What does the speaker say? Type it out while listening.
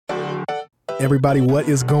Everybody, what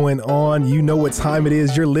is going on? You know what time it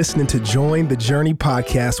is. You're listening to Join the Journey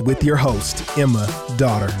podcast with your host, Emma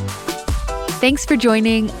Daughter. Thanks for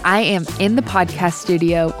joining. I am in the podcast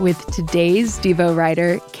studio with today's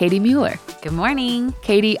devo-writer, Katie Mueller. Good morning.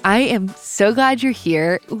 Katie, I am so glad you're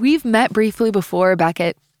here. We've met briefly before back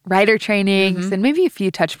at writer trainings and maybe a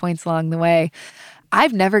few touch points along the way.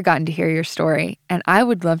 I've never gotten to hear your story, and I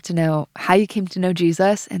would love to know how you came to know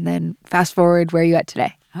Jesus and then fast forward where you're at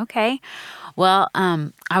today. Okay. Well,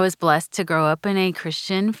 I was blessed to grow up in a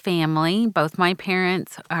Christian family. Both my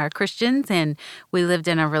parents are Christians, and we lived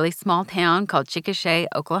in a really small town called Chickasha,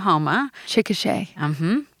 Oklahoma. Chickasha.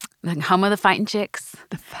 The home of the fighting chicks.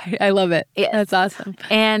 I love it. Yes. That's awesome.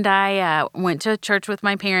 And I went to church with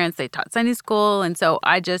my parents. They taught Sunday school, and so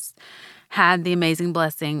I just had the amazing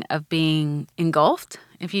blessing of being engulfed,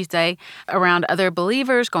 if you say, around other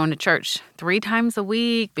believers, going to church 3 times a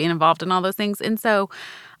week, being involved in all those things. And so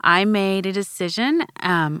I made a decision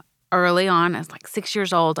early on. I was like 6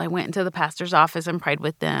 years old. I went into the pastor's office and prayed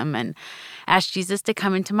with them and asked Jesus to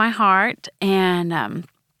come into my heart. And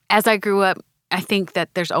as I grew up, I think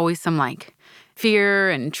that there's always some like fear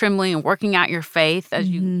and trembling and working out your faith as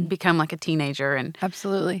you become like a teenager. And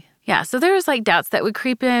Absolutely. yeah, so there was like doubts that would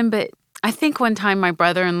creep in. But I think one time my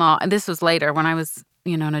brother-in-law, and this was later when I was,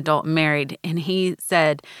 an adult and married, and he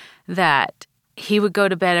said that he would go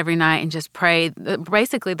to bed every night and just pray,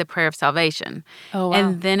 basically the prayer of salvation. Oh, wow.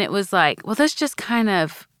 And then it was like, well, this just kind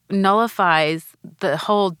of nullifies the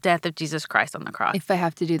whole death of Jesus Christ on the cross. If I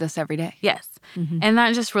have to do this every day. Yes. And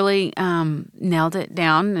that just really nailed it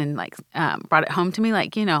down and like brought it home to me.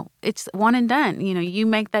 Like, it's one and done. You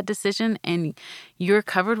make that decision and you're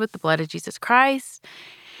covered with the blood of Jesus Christ.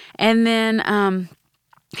 And then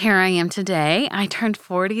here I am today. I turned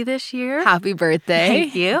 40 this year. Happy birthday.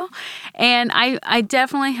 Thank you. And I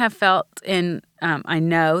definitely have felt and I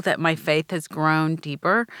know that my faith has grown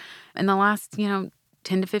deeper in the last,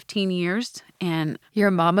 10 to 15 years. And You're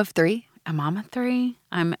a mom of 3? A mom of 3.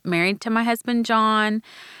 I'm married to my husband, John.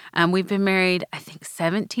 We've been married, I think,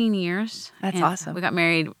 17 years. That's awesome. We got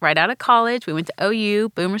married right out of college. We went to OU,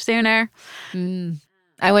 Boomer Sooner.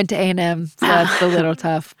 I went to A&M, so that's a little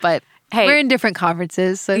tough. But Hey, we're in different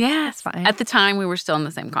conferences, so yes, that's fine. At the time, we were still in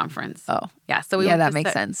the same conference. Oh. Yeah. So that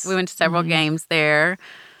makes sense. We went to several games there.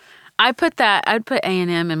 I'd put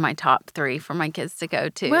A&M in my top 3 for my kids to go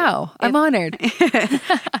to. Wow, I'm honored.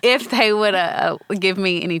 If they would give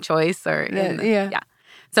me any choice or yeah.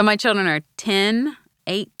 So my children are 10,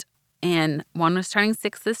 8, and one was turning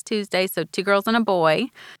 6 this Tuesday. So 2 girls and a boy.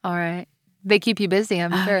 All right. They keep you busy,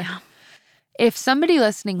 I'm sure. Yeah. If somebody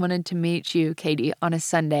listening wanted to meet you, Katie, on a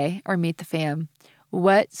Sunday or meet the fam,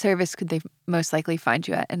 what service could they most likely find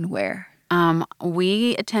you at and where?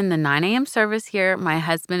 We attend the 9 a.m. service here. My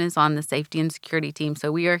husband is on the safety and security team,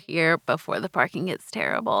 so we are here before the parking gets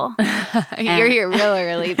terrible. You're here real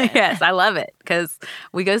early then. Yes, I love it because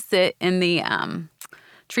we go sit in the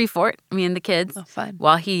tree fort, me and the kids, fun.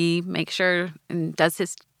 while he makes sure and does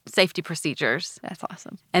his safety procedures. That's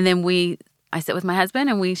awesome. And then I sit with my husband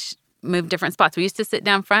and we move different spots. We used to sit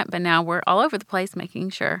down front, but now we're all over the place making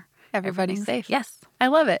sure Everybody's safe. Yes. I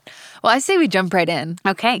love it. Well, I say we jump right in.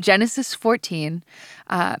 Okay. Genesis 14.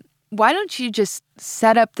 Why don't you just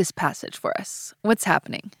set up this passage for us? What's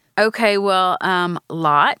happening? Okay, well,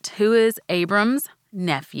 Lot, who is Abram's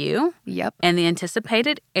nephew. Yep. And the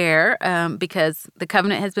anticipated heir, because the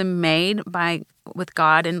covenant has been made with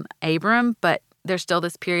God and Abram, but there's still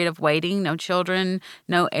this period of waiting, no children,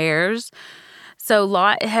 no heirs. So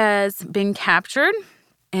Lot has been captured,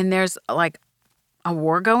 and there's like a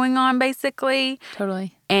war going on, basically.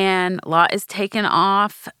 Totally. And Lot is taken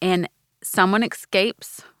off, and someone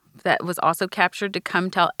escapes that was also captured to come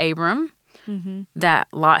tell Abram that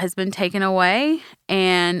Lot has been taken away.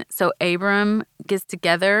 And so Abram gets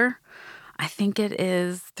together, I think it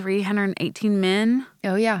is 318 men.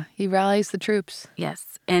 Oh, yeah. He rallies the troops.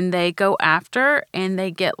 Yes. And they go after, and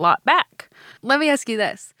they get Lot back. Let me ask you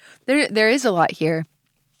this. There is a lot here.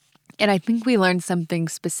 And I think we learned something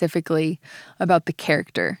specifically about the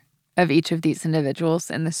character of each of these individuals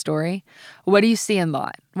in the story. What do you see in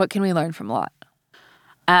Lot? What can we learn from Lot?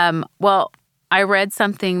 Well, I read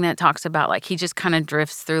something that talks about like he just kind of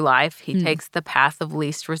drifts through life. He takes the path of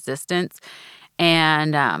least resistance,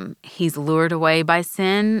 and he's lured away by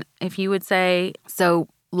sin, if you would say. So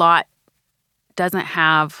Lot doesn't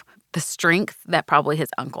have the strength that probably his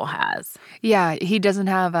uncle has. Yeah, he doesn't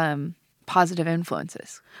have positive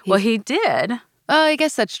influences. Well, he did. Oh, I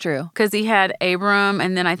guess that's true. Because he had Abram,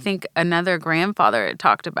 and then I think another grandfather it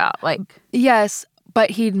talked about. Like, yes,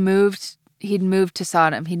 but he'd moved he'd moved to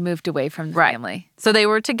Sodom. He'd moved away from the family. So they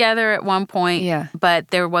were together at one point, Yeah. but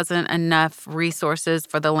there wasn't enough resources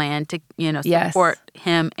for the land to, support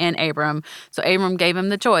him and Abram. So Abram gave him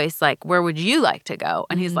the choice, like, where would you like to go?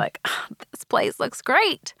 And he's like, this place looks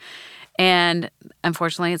great. And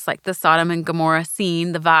unfortunately, it's like the Sodom and Gomorrah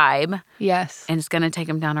scene, the vibe. Yes. And it's going to take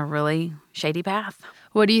him down a really shady path.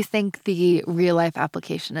 What do you think the real-life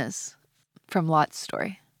application is from Lot's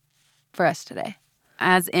story for us today?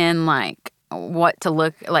 As in, like, what to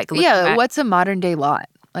look like. Yeah, what's a modern-day Lot?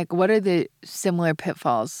 Like, what are the similar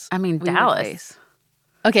pitfalls? I mean, we would Dallas. face?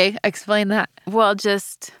 Okay, explain that. Well,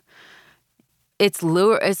 just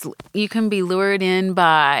you can be lured in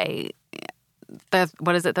by the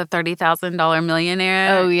 $30,000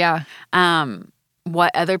 millionaire. Oh yeah.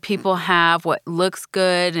 What other people have, what looks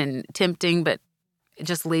good and tempting, but it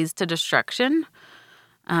just leads to destruction.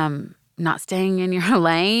 Not staying in your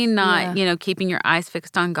lane, not keeping your eyes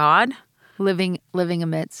fixed on God. Living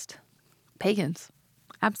amidst pagans.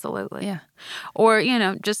 Absolutely. Yeah. Or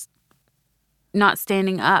just not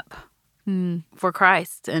standing up for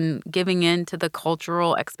Christ and giving in to the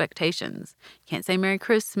cultural expectations. You can't say Merry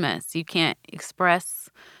Christmas. You can't express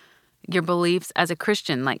your beliefs as a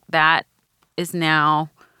Christian. Like, that is now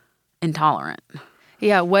intolerant.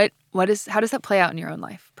 Yeah. How does that play out in your own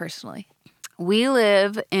life personally? We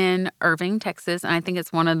live in Irving, Texas, and I think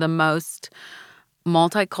it's one of the most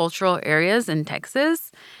multicultural areas in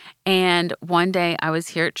Texas. And one day I was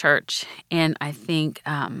here at church, and I think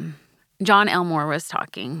John Elmore was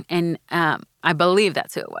talking, and I believe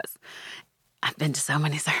that's who it was. I've been to so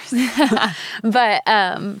many services. But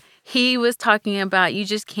he was talking about you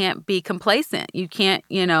just can't be complacent. You can't,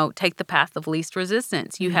 take the path of least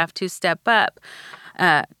resistance. You have to step up.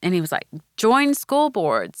 And he was like, join school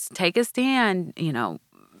boards, take a stand,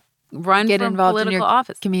 run Get for involved political in your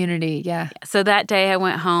office. Community, yeah. So that day I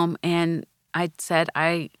went home and I said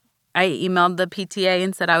I emailed the PTA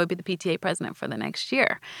and said I would be the PTA president for the next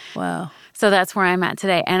year. Wow. So that's where I'm at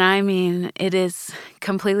today. And I mean, it is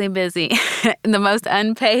completely busy. The most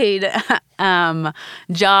unpaid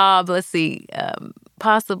job,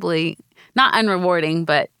 possibly not unrewarding,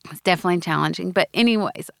 but it's definitely challenging. But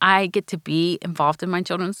anyways, I get to be involved in my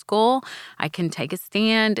children's school. I can take a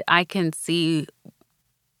stand. I can see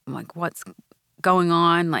like what's going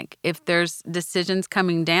on. Like if there's decisions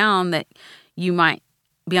coming down that you might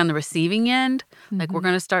be on the receiving end, like we're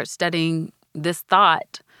going to start studying this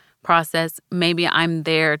thought process. Maybe I'm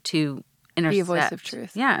there to intercept. Be a voice of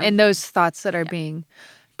truth. Yeah. And those thoughts that are being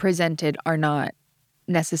presented are not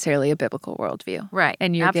necessarily a biblical worldview. Right.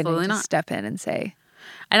 And you're Absolutely getting to not. step in and say.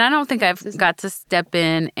 And I don't think I've got to step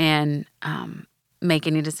in and make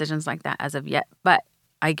any decisions like that as of yet. But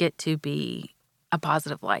I get to be a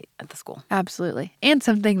positive light at the school. Absolutely. And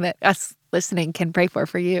something that us listening can pray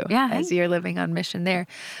for you as you're living on mission there.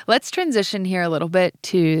 Let's transition here a little bit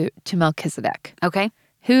to Melchizedek. Okay.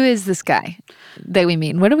 Who is this guy that we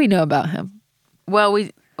mean? What do we know about him? Well,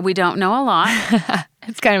 we don't know a lot.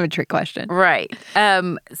 It's kind of a trick question. Right.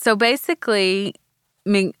 So basically,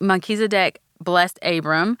 Melchizedek blessed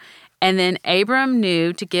Abram, and then Abram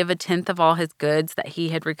knew to give 1/10 of all his goods that he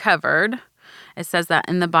had recovered. It says that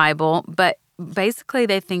in the Bible. But basically,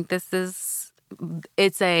 they think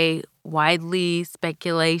it's a widely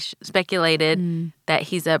speculated that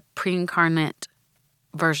he's a pre-incarnate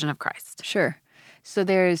version of Christ. Sure. So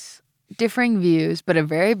there's differing views, but a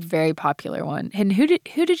very, very popular one. And who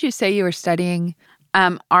did you say you were studying?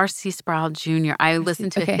 R.C. Sproul Jr. I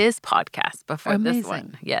listened to his podcast before Amazing. this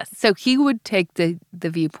one. Yes. So he would take the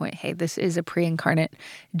viewpoint, hey, this is a pre-incarnate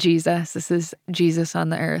Jesus. This is Jesus on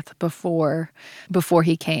the earth before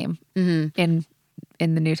he came in the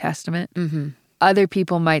New Testament. Mm-hmm. Other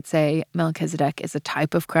people might say Melchizedek is a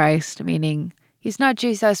type of Christ, meaning he's not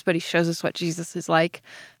Jesus, but he shows us what Jesus is like.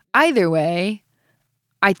 Either way,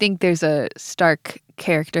 I think there's a stark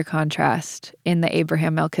character contrast in the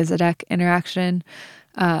Abraham-Melchizedek interaction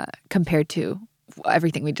compared to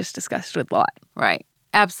everything we just discussed with Lot. Right.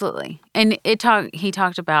 Absolutely. And he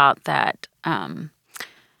talked about that,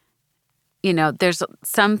 there's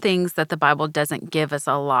some things that the Bible doesn't give us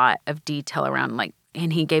a lot of detail around, like,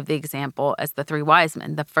 and he gave the example as the 3 wise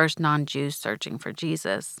men, the first non-Jews searching for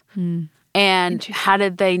Jesus. And how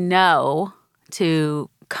did they know to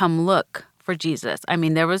come look for Jesus? I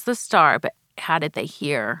mean, there was the star, but how did they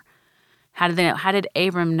hear? How did they know? How did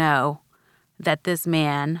Abram know that this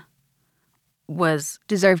man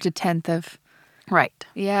deserved 1/10 of? Right.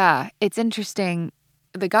 Yeah, it's interesting.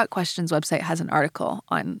 The Got Questions website has an article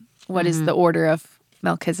on what is the order of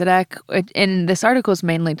Melchizedek. And this article is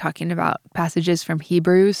mainly talking about passages from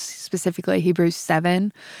Hebrews, specifically Hebrews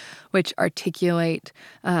 7, which articulate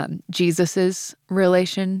Jesus's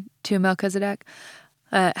relation to Melchizedek.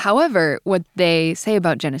 However, what they say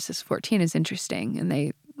about Genesis 14 is interesting, and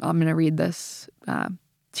I'm going to read this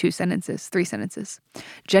three sentences.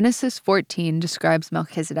 Genesis 14 describes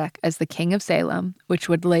Melchizedek as the king of Salem, which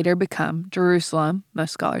would later become Jerusalem,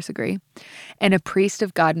 most scholars agree, and a priest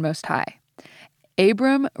of God Most High.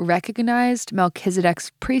 Abram recognized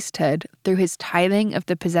Melchizedek's priesthood through his tithing of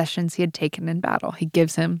the possessions he had taken in battle. He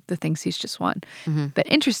gives him the things he's just won. Mm-hmm. But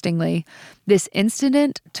interestingly, this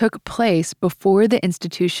incident took place before the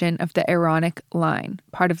institution of the Aaronic line,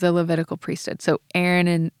 part of the Levitical priesthood. So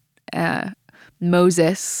Aaron and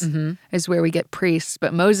Moses is where we get priests,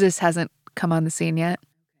 but Moses hasn't come on the scene yet.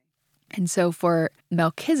 And so for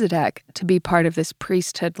Melchizedek to be part of this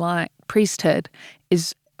priesthood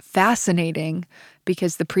is fascinating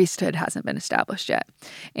because the priesthood hasn't been established yet.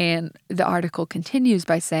 And the article continues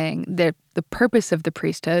by saying that the purpose of the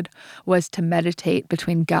priesthood was to meditate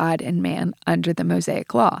between God and man under the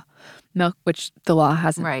Mosaic law, which the law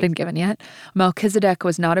hasn't been given yet. Melchizedek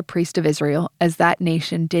was not a priest of Israel, as that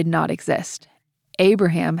nation did not exist.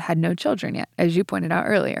 Abraham had no children yet, as you pointed out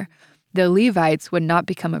earlier. The Levites would not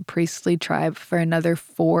become a priestly tribe for another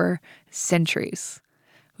 4 centuries,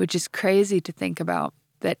 which is crazy to think about,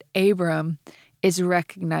 that Abram is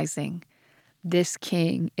recognizing this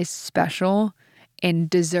king is special and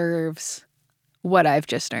deserves what I've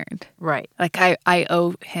just earned. Right. Like I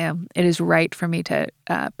owe him. It is right for me to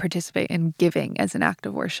participate in giving as an act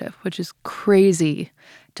of worship, which is crazy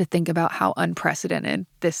to think about how unprecedented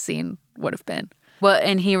this scene would have been. Well,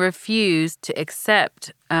 and he refused to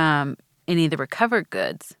accept any of the recovered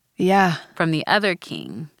goods from the other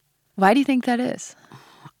king. Why do you think that is?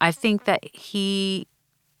 I think that he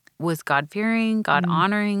was God-fearing,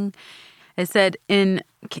 God-honoring. It said, in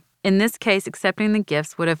this case, accepting the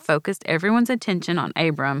gifts would have focused everyone's attention on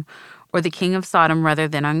Abram or the king of Sodom rather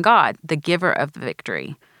than on God, the giver of the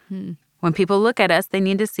victory. When people look at us, they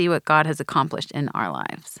need to see what God has accomplished in our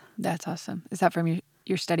lives. That's awesome. Is that from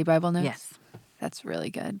your study Bible notes? Yes. That's really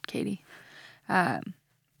good, Katie.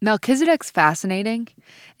 Melchizedek's fascinating,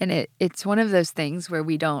 and it's one of those things where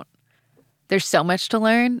there's so much to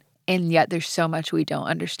learn, and yet there's so much we don't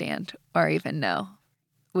understand or even know,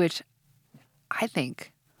 which I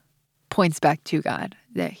think points back to God,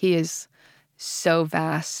 that he is so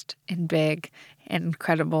vast and big and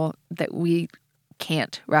incredible that we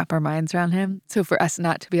can't wrap our minds around him. So for us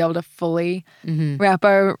not to be able to fully wrap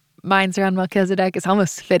our minds around Melchizedek is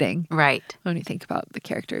almost fitting. Right. When you think about the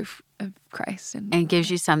character of Christ. And it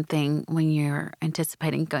gives you something when you're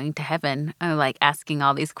anticipating going to heaven, like asking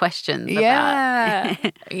all these questions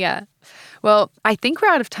about. Yeah. Well, I think we're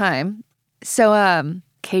out of time. So,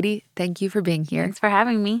 Katie, thank you for being here. Thanks for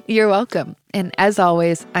having me. You're welcome. And as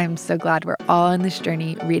always, I'm so glad we're all on this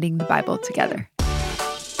journey reading the Bible together.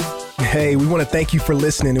 Hey, we want to thank you for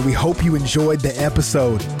listening, and we hope you enjoyed the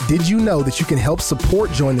episode. Did you know that you can help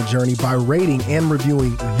support Join the Journey by rating and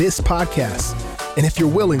reviewing this podcast? And if you're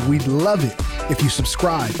willing, we'd love it if you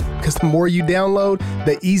subscribe, because the more you download,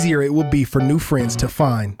 the easier it will be for new friends to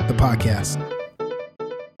find the podcast.